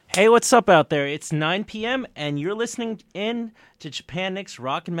Hey, what's up out there? It's 9 p.m. and you're listening in to Japan Nick's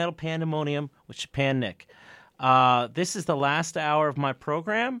Rock and Metal Pandemonium with Japan Nick. This is the last hour of my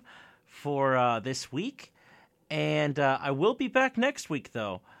program for this week, and I will be back next week,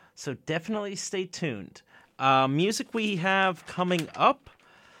 though, so definitely stay tuned. Music we have coming up,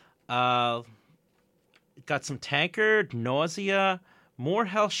 got some Tankard, Nausea, more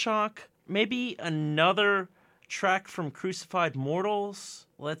Hellshock, maybe another track from Crucified Mortals.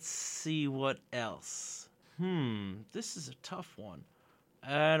 Let's see what else. This is a tough one.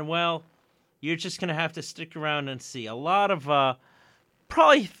 And, well, you're just going to have to stick around and see. A lot of,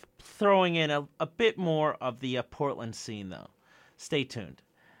 probably throwing in a bit more of the Portland scene, though. Stay tuned.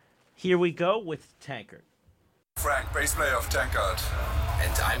 Here we go with Tankard. Frank, bass player of Tankard.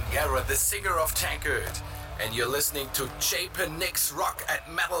 And I'm Garrett, the singer of Tankard. And you're listening to Japan Nick's Rock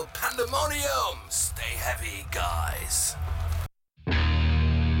and Metal Pandemonium. Stay heavy, guys.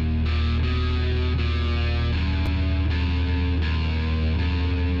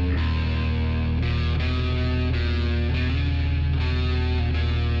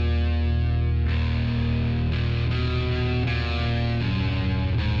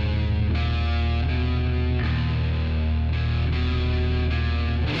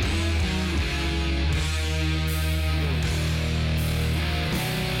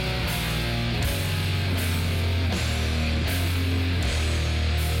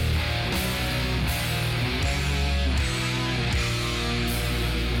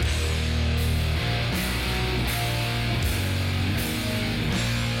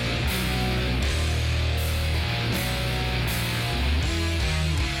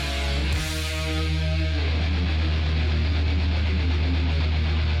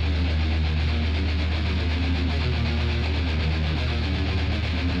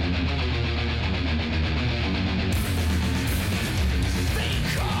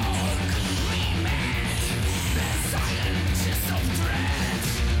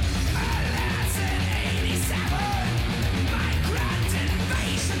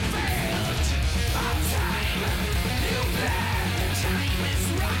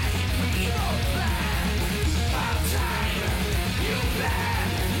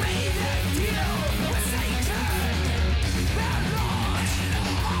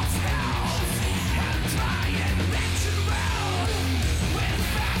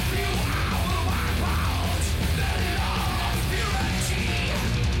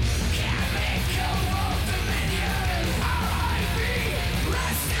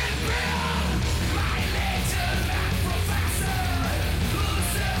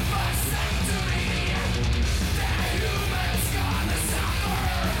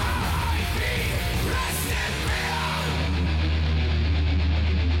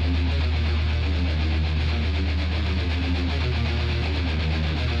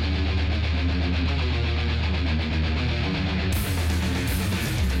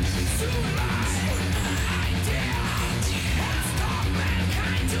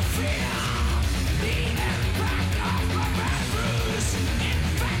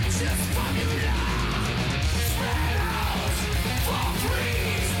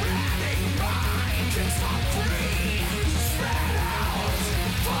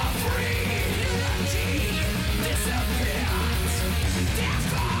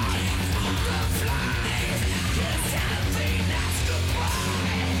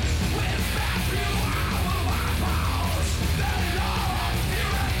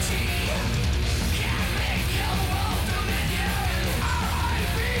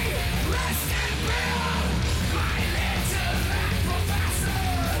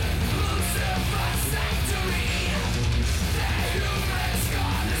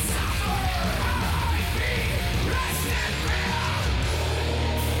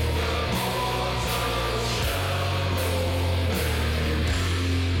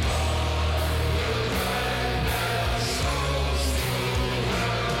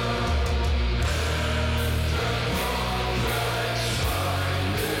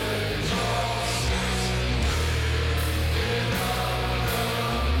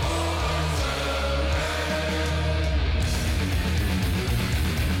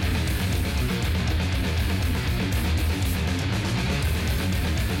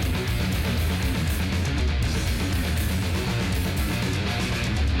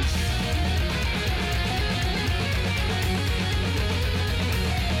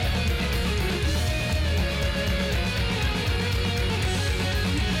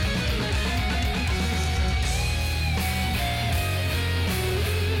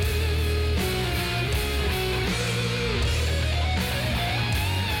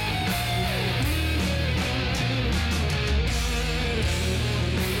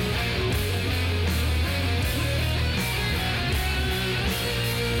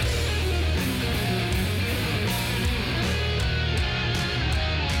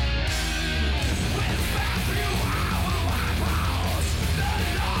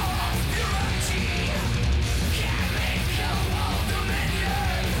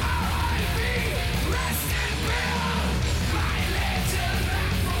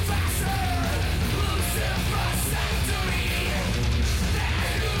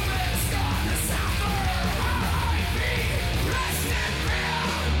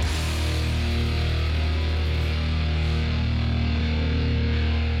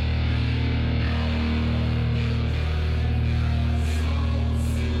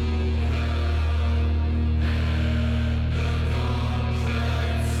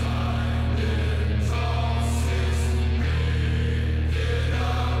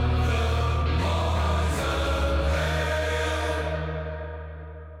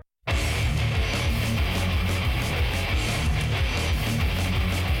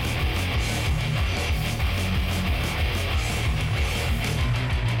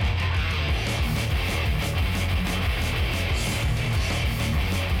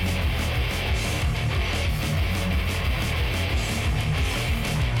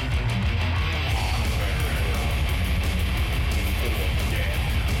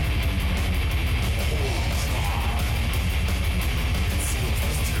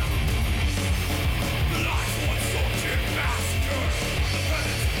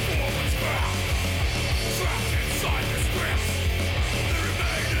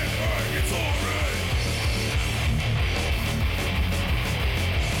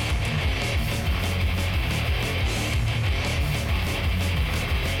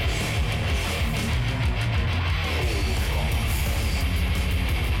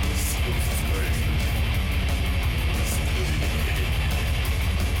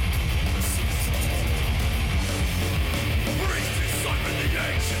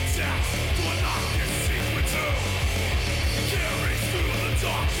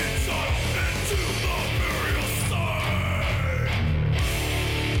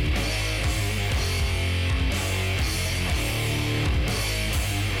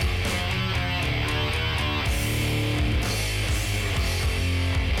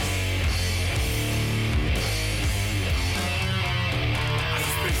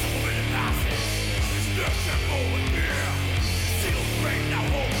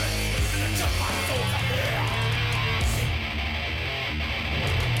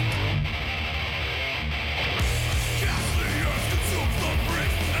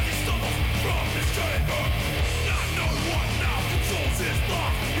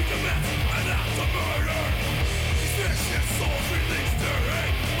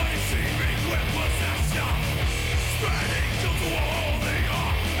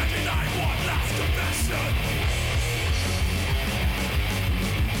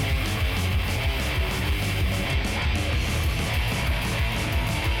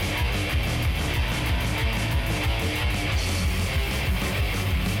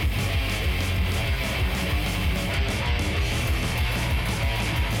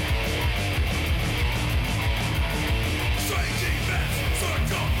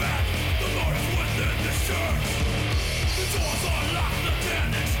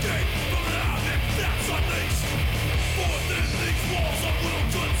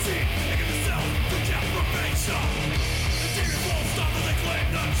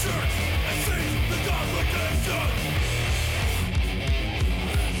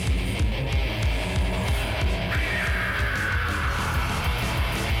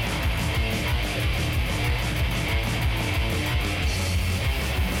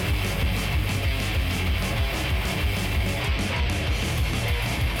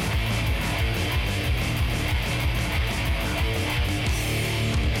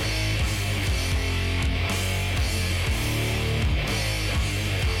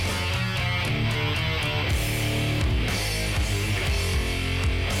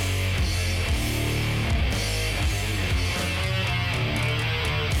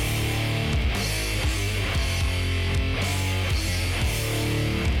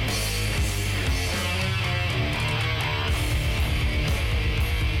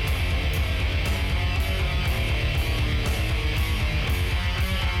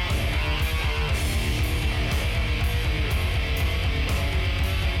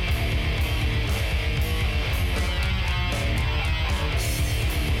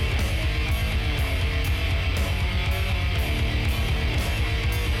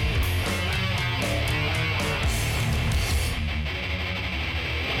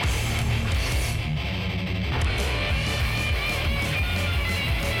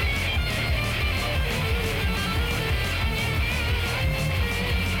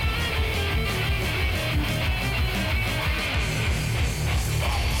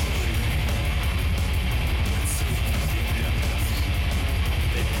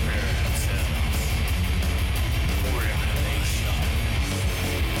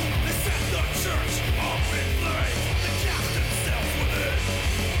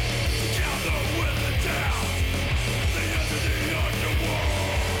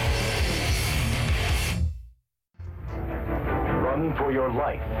 fighting for your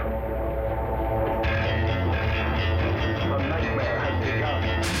life. The nightmare has begun.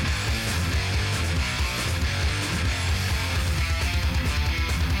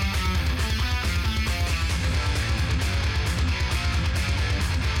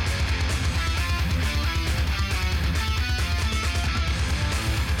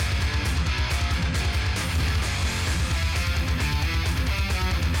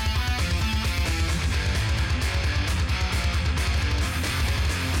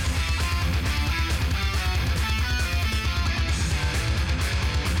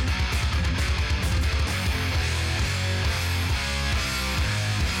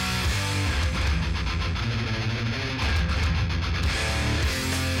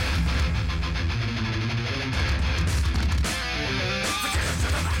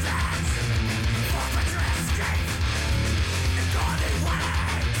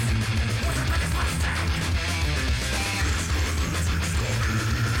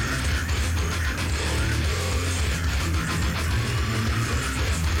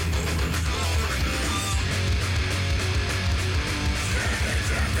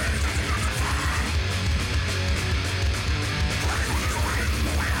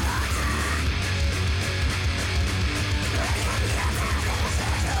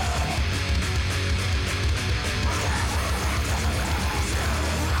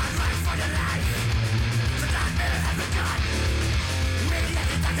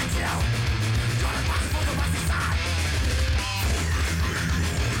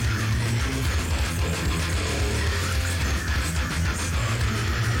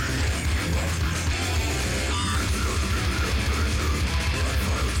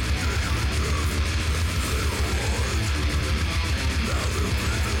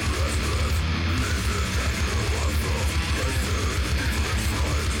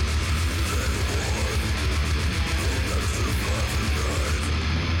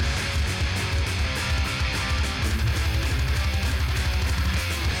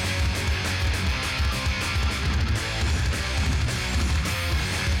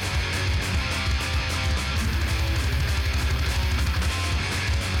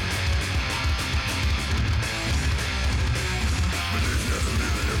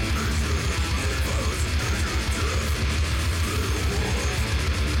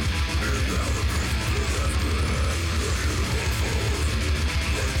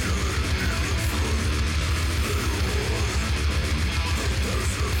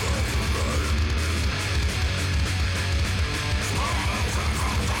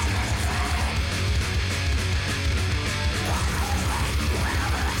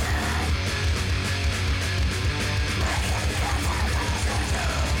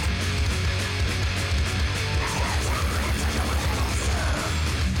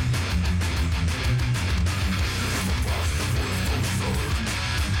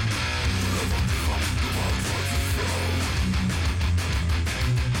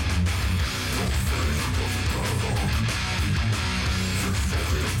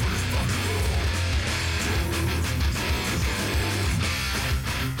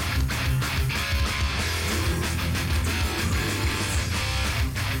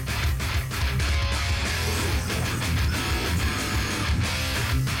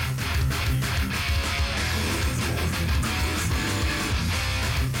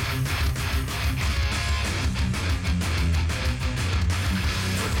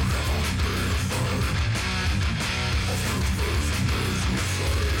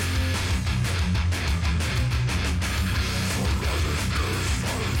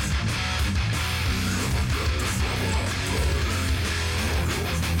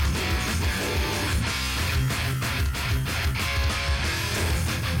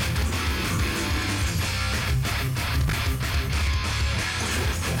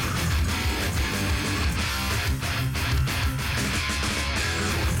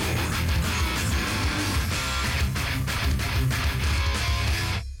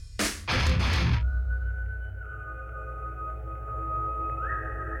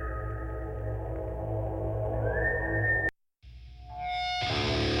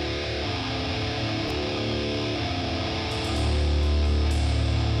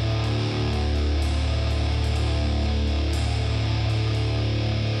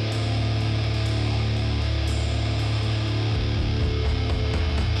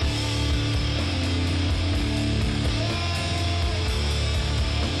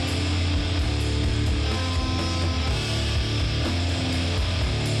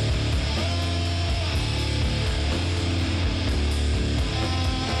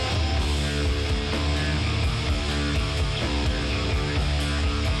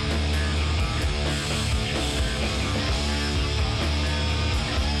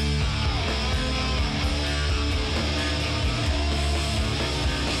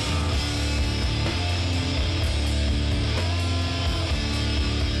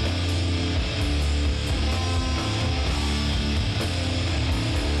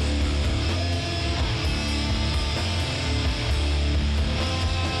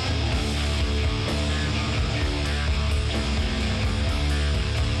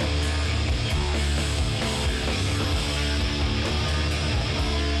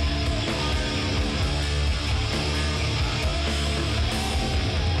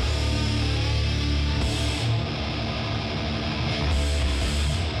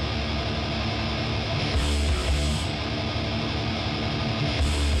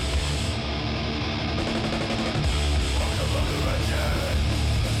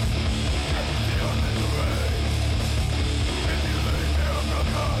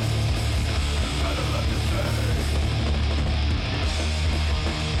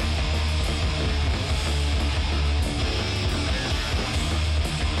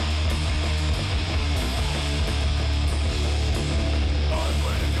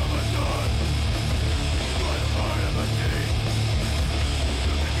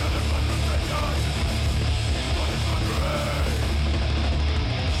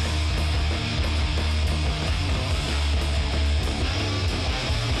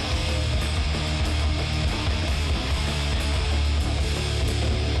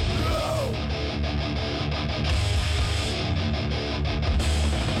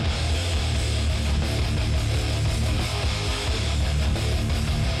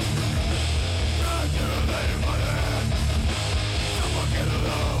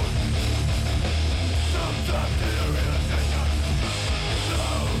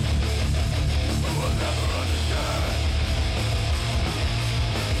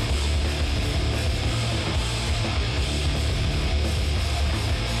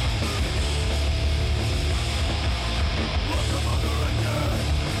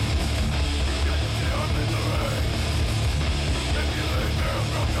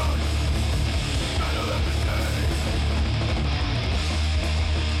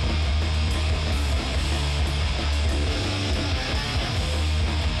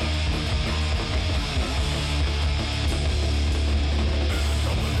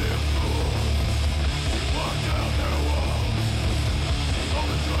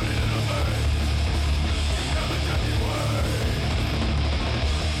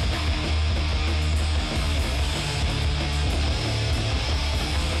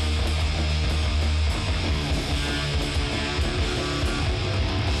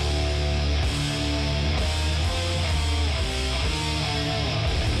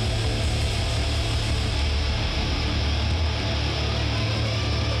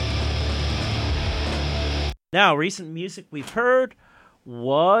 Now, recent music we've heard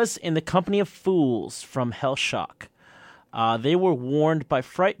was In the Company of Fools from Hellshock. They were warned by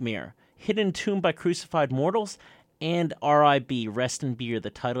Frightmare, Hidden Tomb by Crucified Mortals, and R.I.B., Rest in Beer, the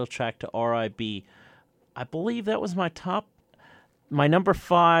title track to R.I.B. I believe that was my number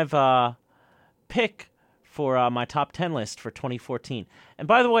 5 pick for my top 10 list for 2014. And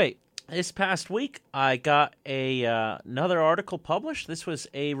by the way, this past week, I got another article published. This was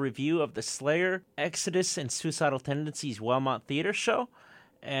a review of the Slayer, Exodus, and Suicidal Tendencies Wellmont Theater show,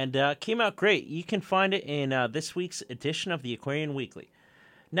 and came out great. You can find it in this week's edition of the Aquarian Weekly.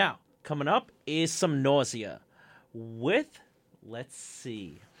 Now, coming up is some Nausea with, let's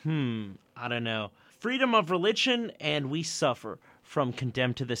see, I don't know, Freedom of Religion and We Suffer from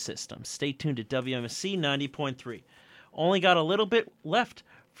Condemned to the System. Stay tuned to WMSC 90.3. Only got a little bit left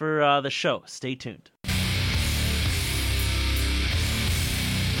for the show. Stay tuned.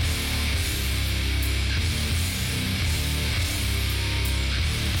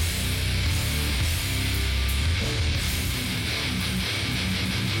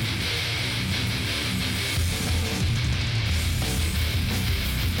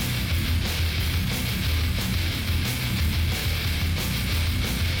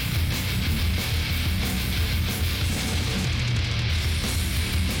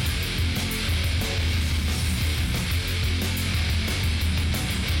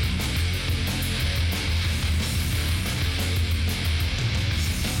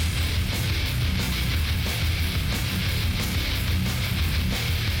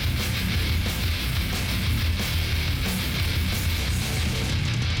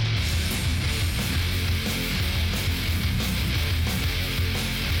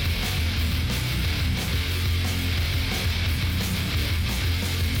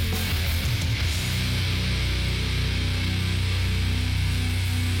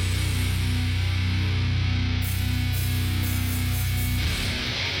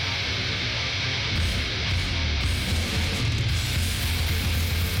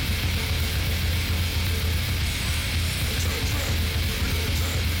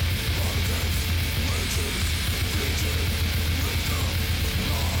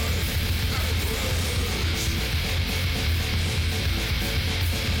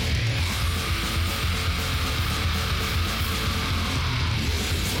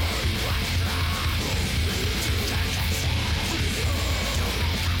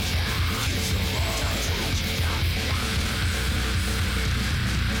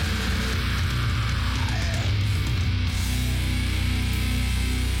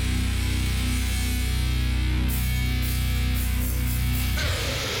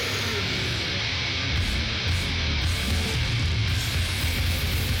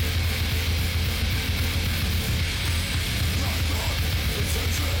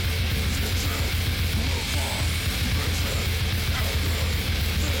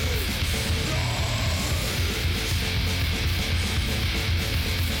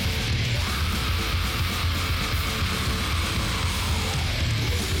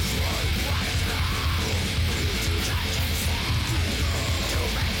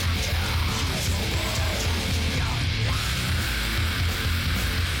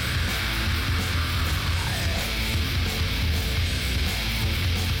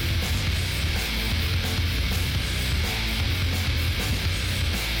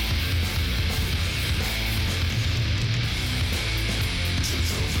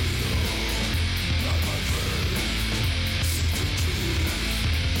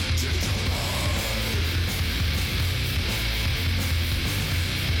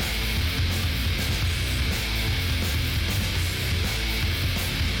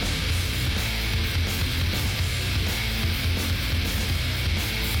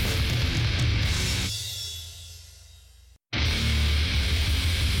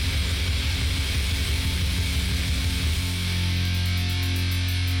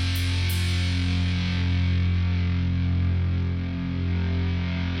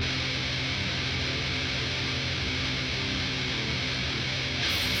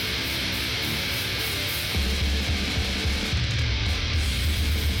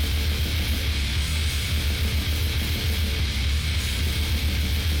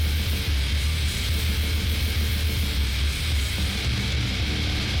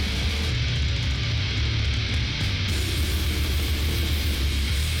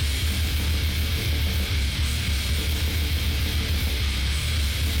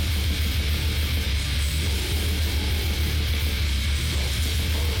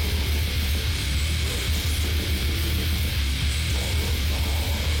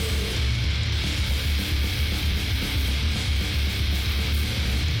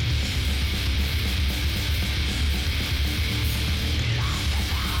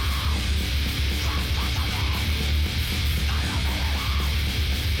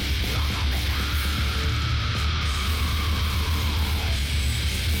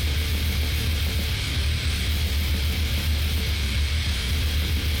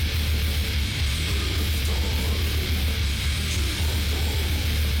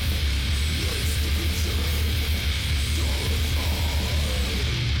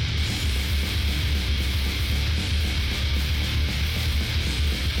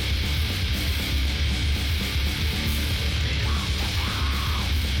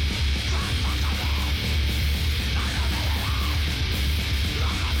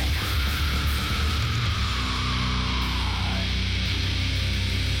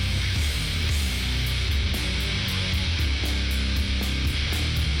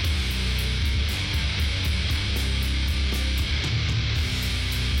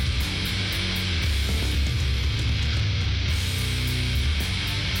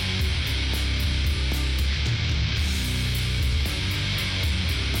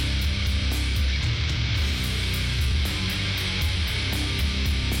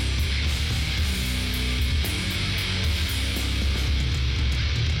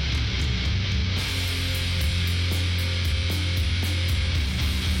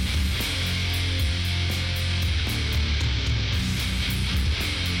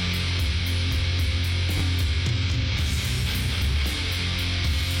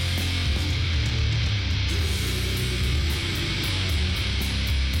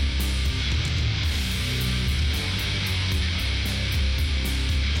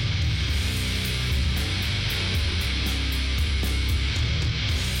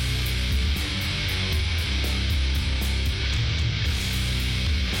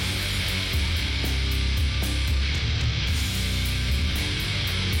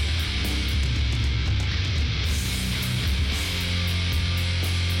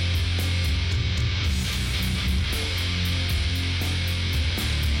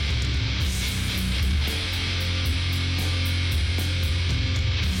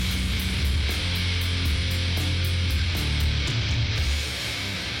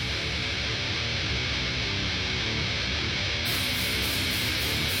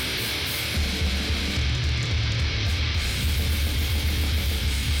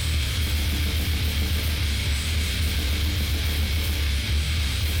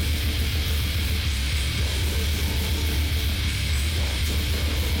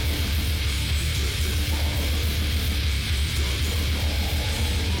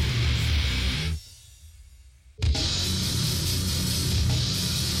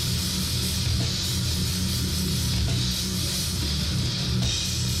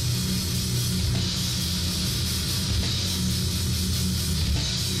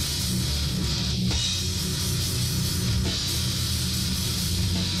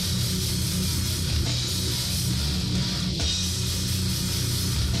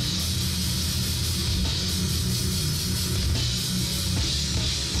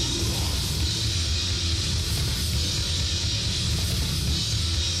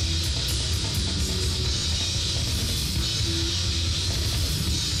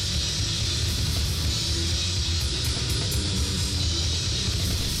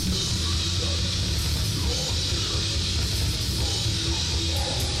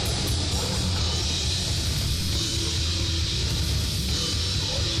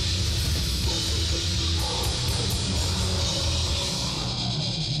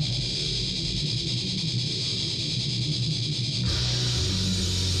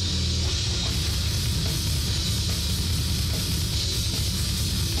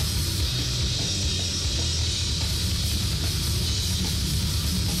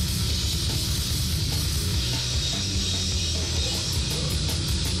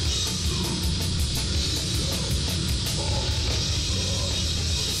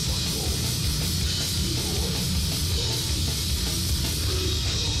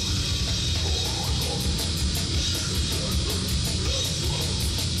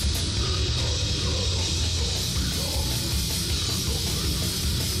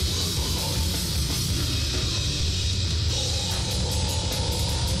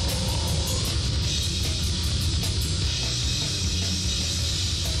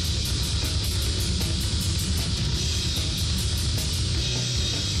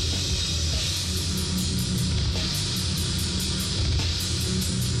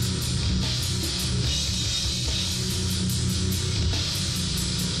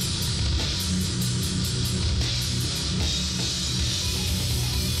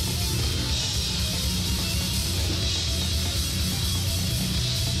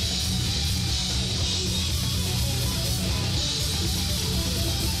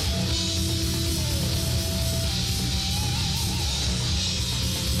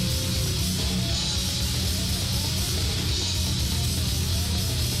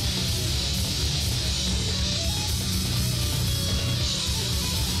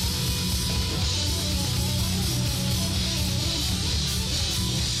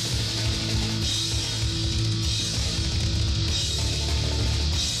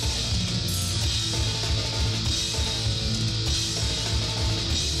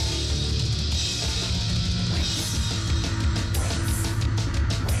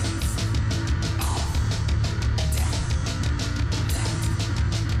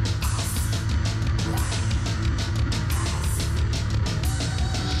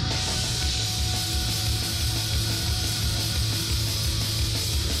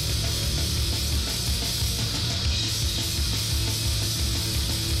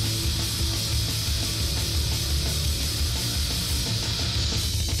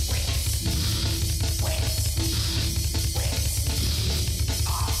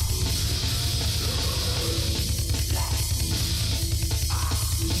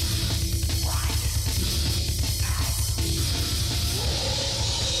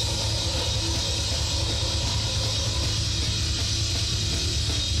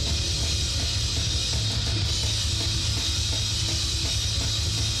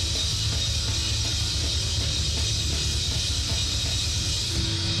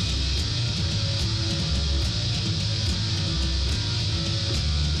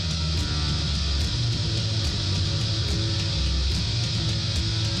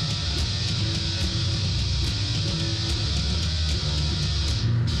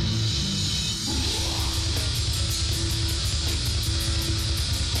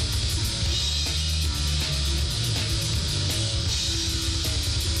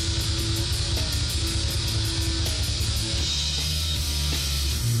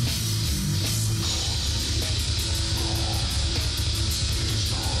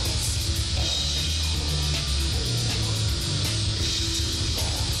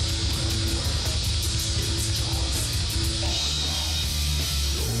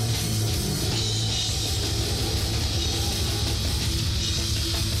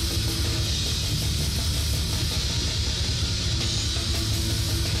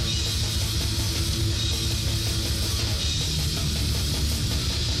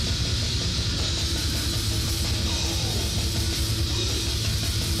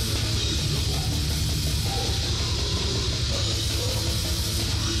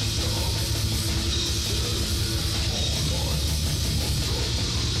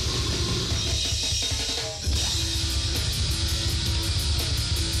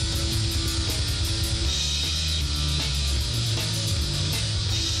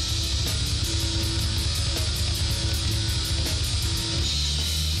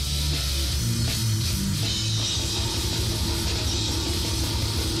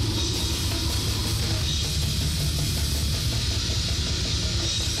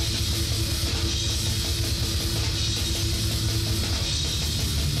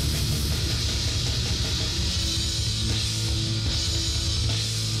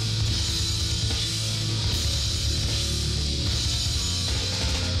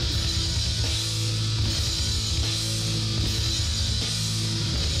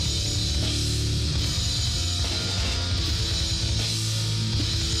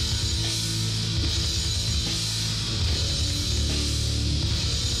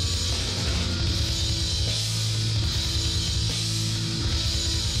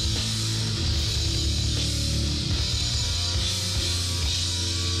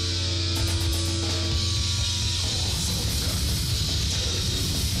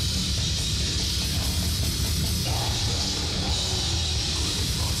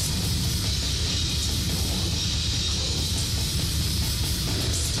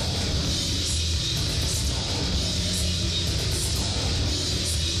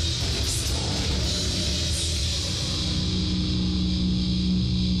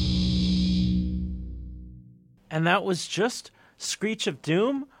 And that was just Screech of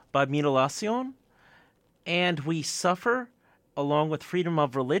Doom by Mutilacion. And We Suffer, along with Freedom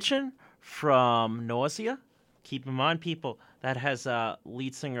of Religion from Nausea. Keep in mind, people, that has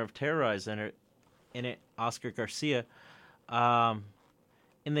lead singer of Terrorize in it, Oscar Garcia.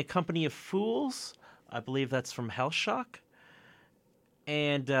 In the Company of Fools, I believe that's from Hellshock.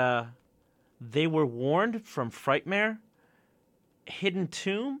 And They Were Warned from Frightmare. Hidden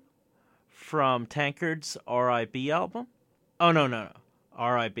Tomb from Tankard's R.I.B. album. Oh, no.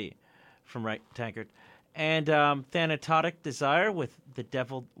 R.I.B. from Tankard. And Thanatotic Desire with The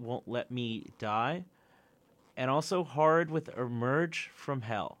Devil Won't Let Me Die. And also Horrid with Emerge from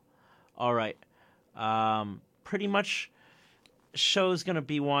Hell. All right. Pretty much show's going to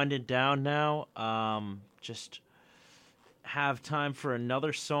be winding down now. Just have time for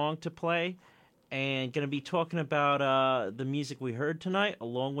another song to play. And going to be talking about the music we heard tonight,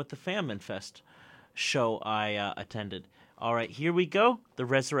 along with the Famine Fest show I attended. All right, here we go. The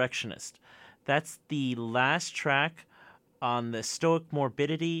Resurrectionist. That's the last track on the Stoic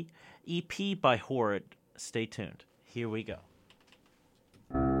Morbidity EP by Horrid. Stay tuned. Here we go.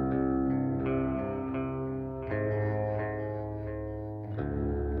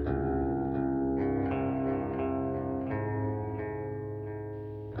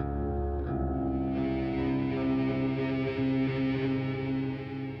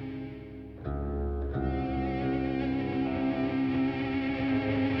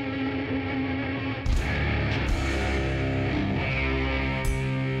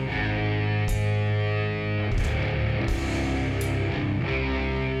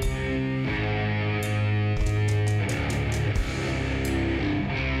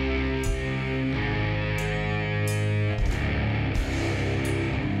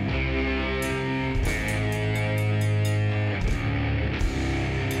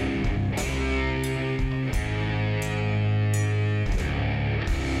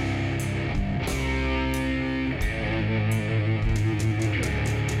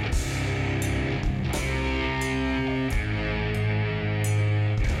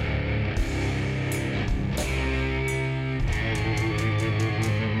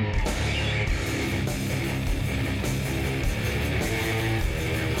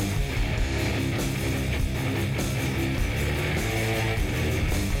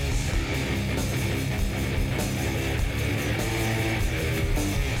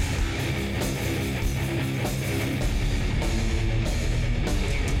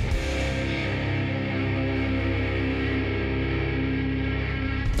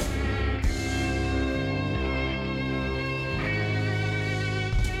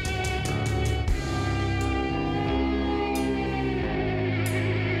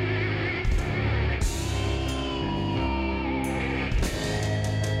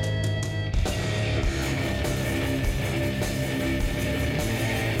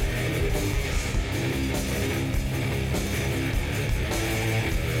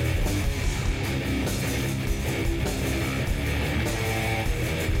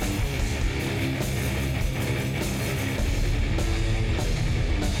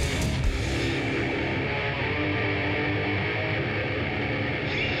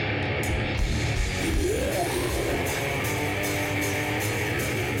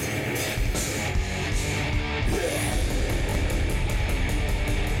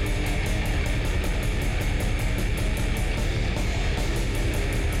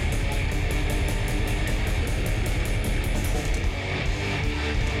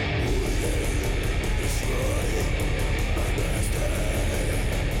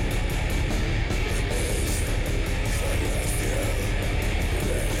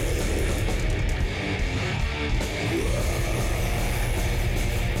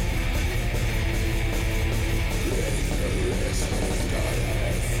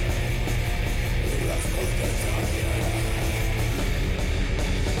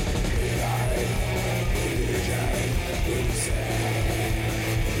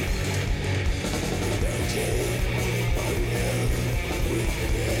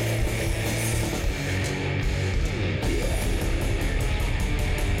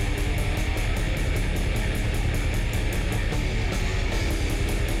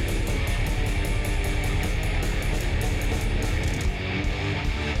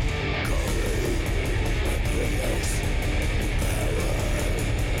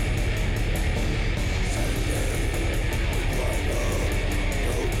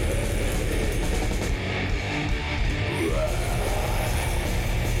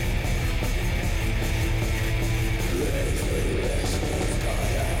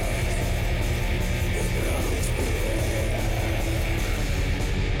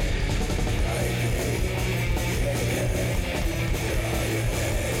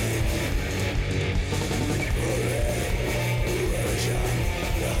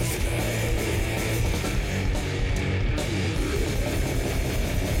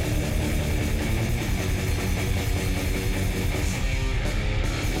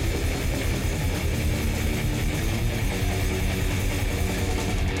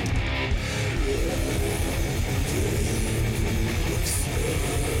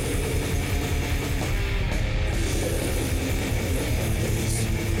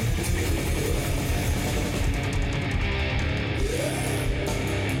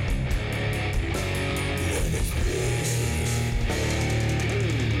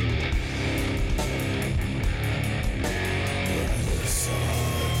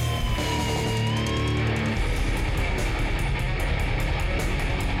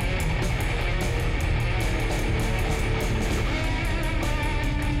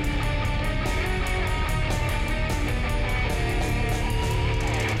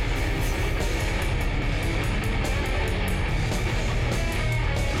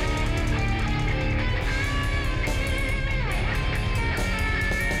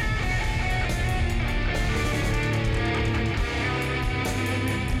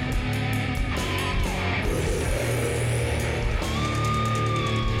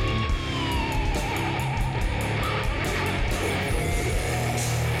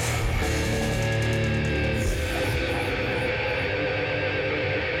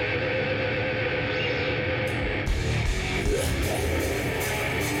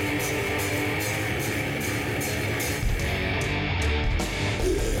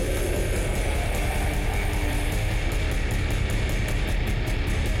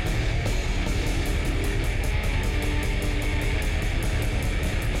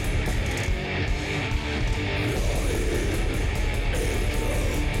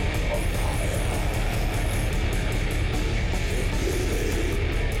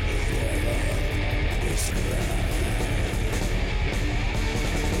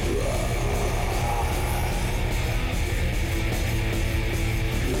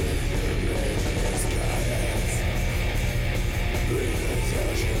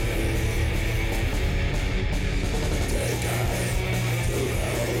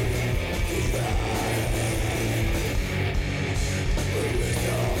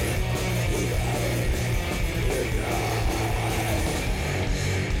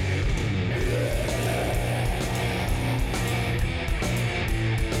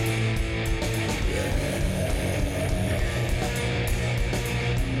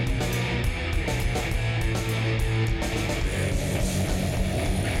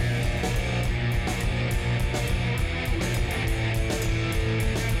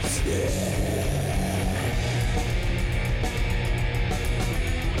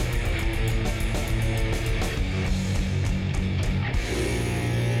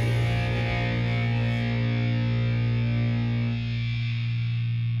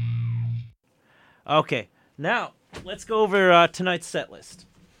 Okay, now let's go over tonight's set list.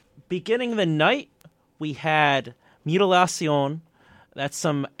 Beginning the night, we had Mutilacion. That's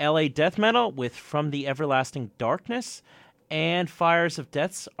some LA death metal with From the Everlasting Darkness and Fires of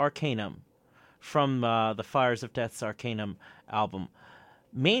Death's Arcanum from the Fires of Death's Arcanum album.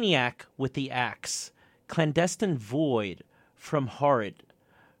 Maniac with the Axe, Clandestine Void from Horrid,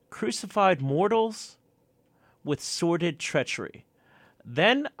 Crucified Mortals with Sordid Treachery.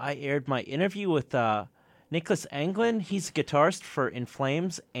 Then I aired my interview with Nicholas Anglin. He's a guitarist for In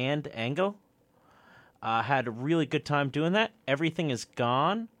Flames and Angle. Had a really good time doing that. Everything Is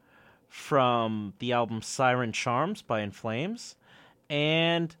Gone from the album Siren Charms by In Flames.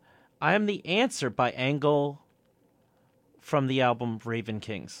 And I Am the Answer by Angle from the album Raven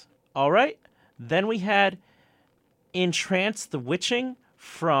Kings. All right. Then we had Entrance the Witching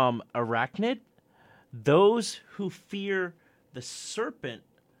from Arachnid. Those Who Fear the Serpent.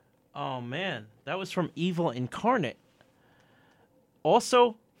 Oh, man. That was from Evil Incarnate.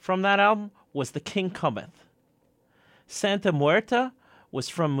 Also from that album was The King Cometh. Santa Muerta was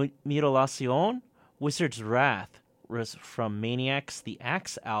from Mutilacion. Wizard's Wrath was from Maniac's The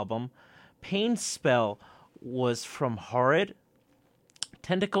Axe album. Pain Spell was from Horrid.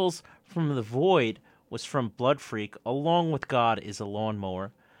 Tentacles from the Void was from Blood Freak, along with God is a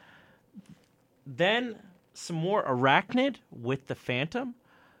Lawnmower. Then some more Arachnid with The Phantom.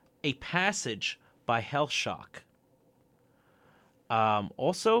 A Passage by Hellshock.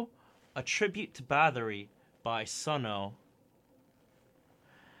 Also, A Tribute to Bathory by Sunno.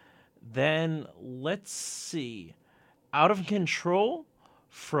 Then, let's see. Out of Control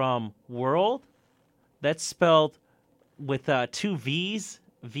from World. That's spelled with two V's.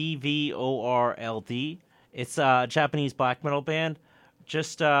 VVORLD. It's a Japanese black metal band.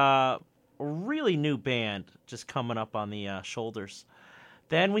 Just a really new band just coming up on the shoulders.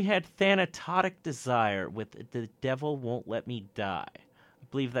 Then we had Thanatotic Desire with The Devil Won't Let Me Die. I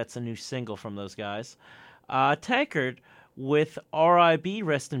believe that's a new single from those guys. Tankard with R.I.B.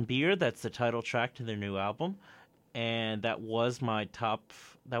 Rest in Beer. That's the title track to their new album. And that was my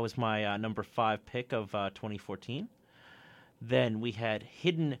number 5 pick of 2014. Then we had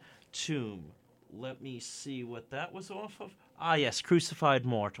Hidden Tomb. Let me see what that was off of. Ah, yes, Crucified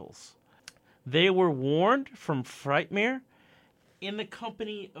Mortals. They Were Warned from Frightmare. In the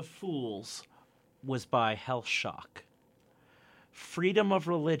Company of Fools was by Hellshock. Freedom of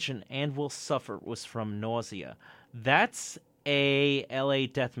Religion and Will Suffer was from Nausea. That's a LA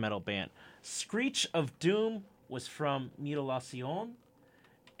death metal band. Screech of Doom was from Mutilacion.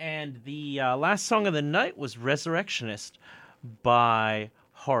 And the last song of the night was Resurrectionist by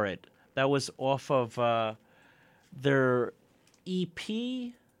Horrid. That was off of their EP.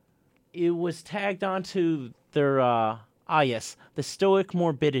 It was tagged onto their, the Stoic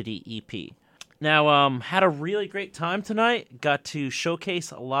Morbidity EP. Now, had a really great time tonight. Got to showcase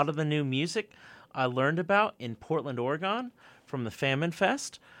a lot of the new music I learned about in Portland, Oregon from the Famine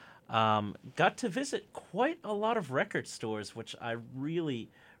Fest. Got to visit quite a lot of record stores, which I really,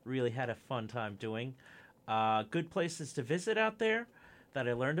 really had a fun time doing. Good places to visit out there that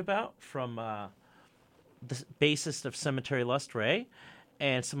I learned about from the bassist of Cemetery Lust, Ray,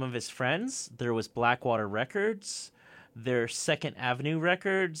 and some of his friends. There was Blackwater Records, their Second Avenue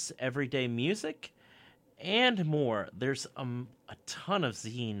Records, Everyday Music, and more. There's a ton of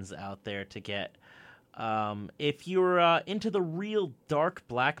zines out there to get. If you're into the real dark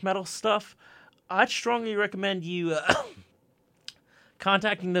black metal stuff, I'd strongly recommend you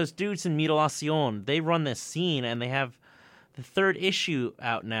contacting those dudes in Mutilacion. They run this scene, and they have the 3rd issue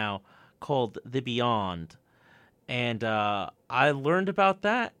out now called The Beyond. And I learned about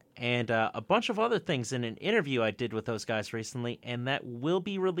that and a bunch of other things in an interview I did with those guys recently, and that will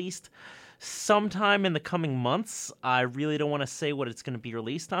be released sometime in the coming months. I really don't want to say what it's going to be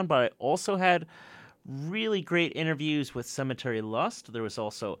released on, but I also had really great interviews with Cemetery Lust. There was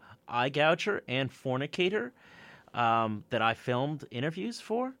also Eye Gouger and Fornicator that I filmed interviews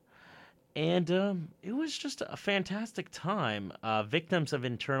for. And it was just a fantastic time. Victims of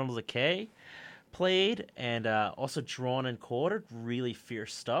Internal Decay played, and also Drawn and Quartered, really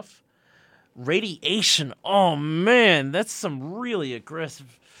fierce stuff. Radiation, oh man, that's some really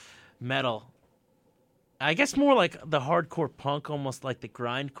aggressive metal. I guess more like the hardcore punk, almost like the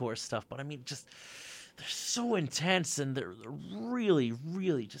grindcore stuff, but I mean, just, they're so intense, and they're really,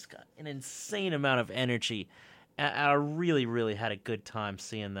 really just got an insane amount of energy. I really, really had a good time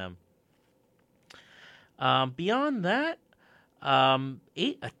seeing them. Beyond that,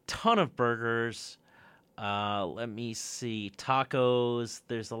 ate a ton of burgers. Let me see. Tacos.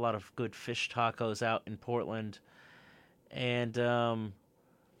 There's a lot of good fish tacos out in Portland. And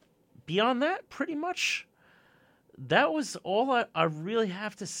beyond that, pretty much, that was all I really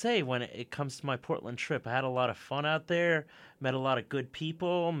have to say when it comes to my Portland trip. I had a lot of fun out there, met a lot of good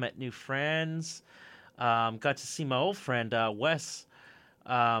people, met new friends, got to see my old friend, Wes.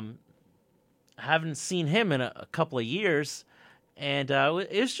 Haven't seen him in a couple of years, and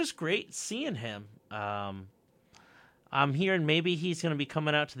it was just great seeing him. I'm hearing maybe he's going to be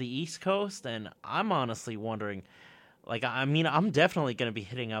coming out to the East Coast, and I'm honestly wondering, like, I mean, I'm definitely going to be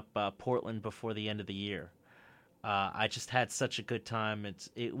hitting up Portland before the end of the year. I just had such a good time.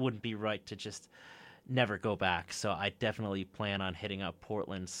 It wouldn't be right to just never go back. So I definitely plan on hitting up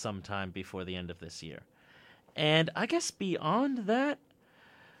Portland sometime before the end of this year. And I guess beyond that,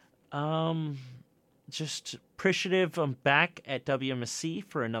 just appreciative I'm back at WMSC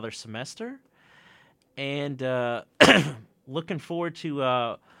for another semester. And looking forward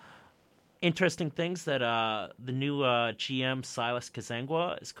to interesting things that the new GM, Silas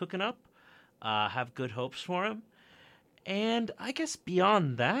Kazengwa, is cooking up. Have good hopes for him. And I guess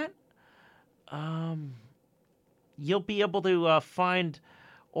beyond that, you'll be able to find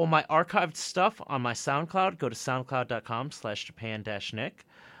all my archived stuff on my SoundCloud. Go to soundcloud.com/Japan-Nick.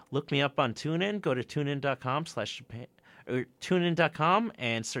 Look me up on TuneIn. Go to tunein.com/Japan or tunein.com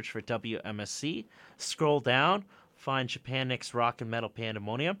and search for WMSC. Scroll down, find Japan Nick's Rock and Metal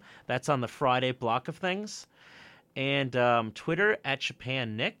Pandemonium. That's on the Friday block of things. And Twitter at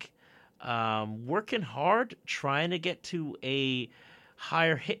Japan Nick. Working hard, trying to get to a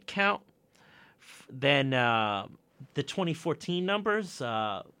higher hit count than the 2014 numbers.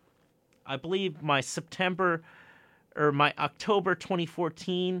 I believe my October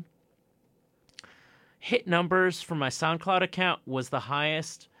 2014 hit numbers for my SoundCloud account was the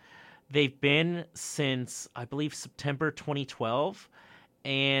highest they've been since, I believe, September 2012.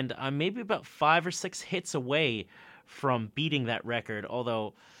 And I'm maybe about 5 or 6 hits away from beating that record,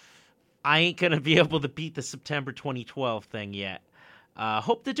 although I ain't going to be able to beat the September 2012 thing yet.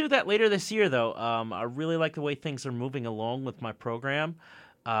 Hope to do that later this year, though. I really like the way things are moving along with my program.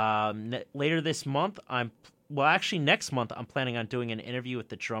 Later this month, next month, I'm planning on doing an interview with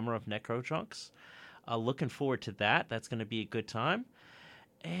the drummer of Necrojunks. Looking forward to that. That's going to be a good time.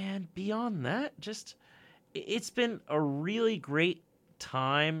 And beyond that, it's been a really great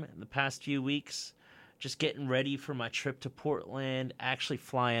time in the past few weeks. Just getting ready for my trip to Portland, actually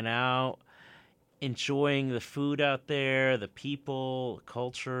flying out, enjoying the food out there, the people,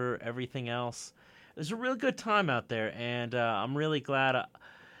 culture, everything else. It was a real good time out there, and I'm really glad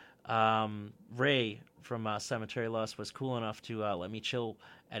Ray from Cemetery Lust was cool enough to let me chill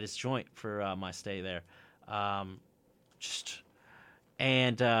at his joint for my stay there.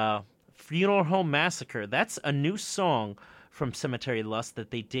 Funeral Home Massacre, that's a new song from Cemetery Lust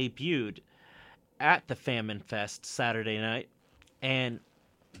that they debuted at the Famine Fest Saturday night. And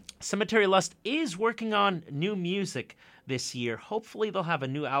Cemetery Lust is working on new music this year. Hopefully they'll have a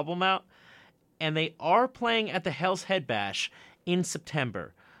new album out. And they are playing at the Hell's Head Bash in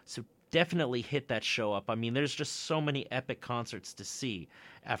September. So definitely hit that show up. I mean, there's just so many epic concerts to see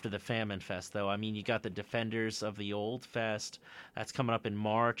after the Famine Fest, though. I mean, you got the Defenders of the Old Fest. That's coming up in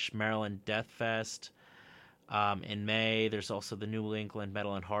March. Maryland Death Fest. In May, there's also the New England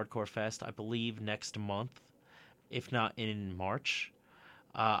Metal and Hardcore Fest, I believe, next month, if not in March.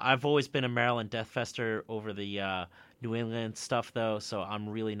 I've always been a Maryland Death Fester over the New England stuff, though, so I'm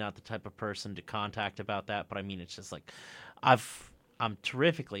really not the type of person to contact about that. But I mean, it's just like I'm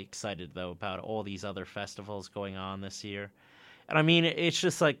terrifically excited, though, about all these other festivals going on this year. And I mean, it's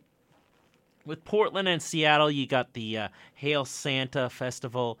just like with Portland and Seattle, you got the Hail Santa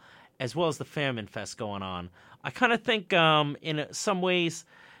Festival, as well as the Famine Fest going on. I kind of think, in some ways,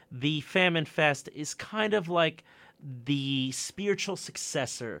 the Famine Fest is kind of like the spiritual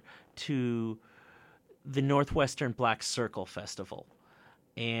successor to the Northwestern Black Circle Festival.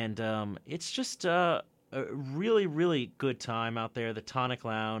 And it's just a really, really good time out there. The Tonic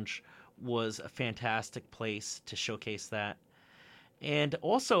Lounge was a fantastic place to showcase that. And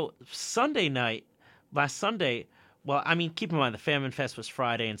also, Sunday night, last Sunday, well, I mean, keep in mind, the Famine Fest was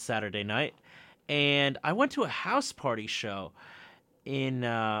Friday and Saturday night. And I went to a house party show in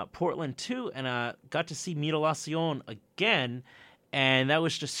Portland, too, and got to see Mutilacion again. And that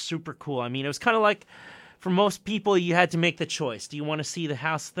was just super cool. I mean, it was kind of like, for most people, you had to make the choice. Do you want to see the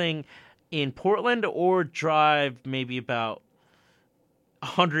house thing in Portland or drive maybe about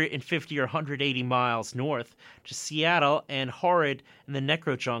 150 or 180 miles north to Seattle? And Horrid and the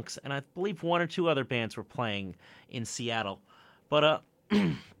Necrojunks, and I believe 1 or 2 other bands were playing in Seattle. But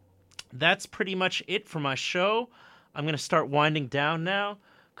that's pretty much it for my show. I'm going to start winding down now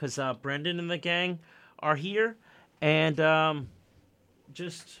because Brendan and the gang are here. And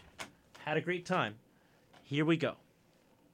just Had a great time. Here we go.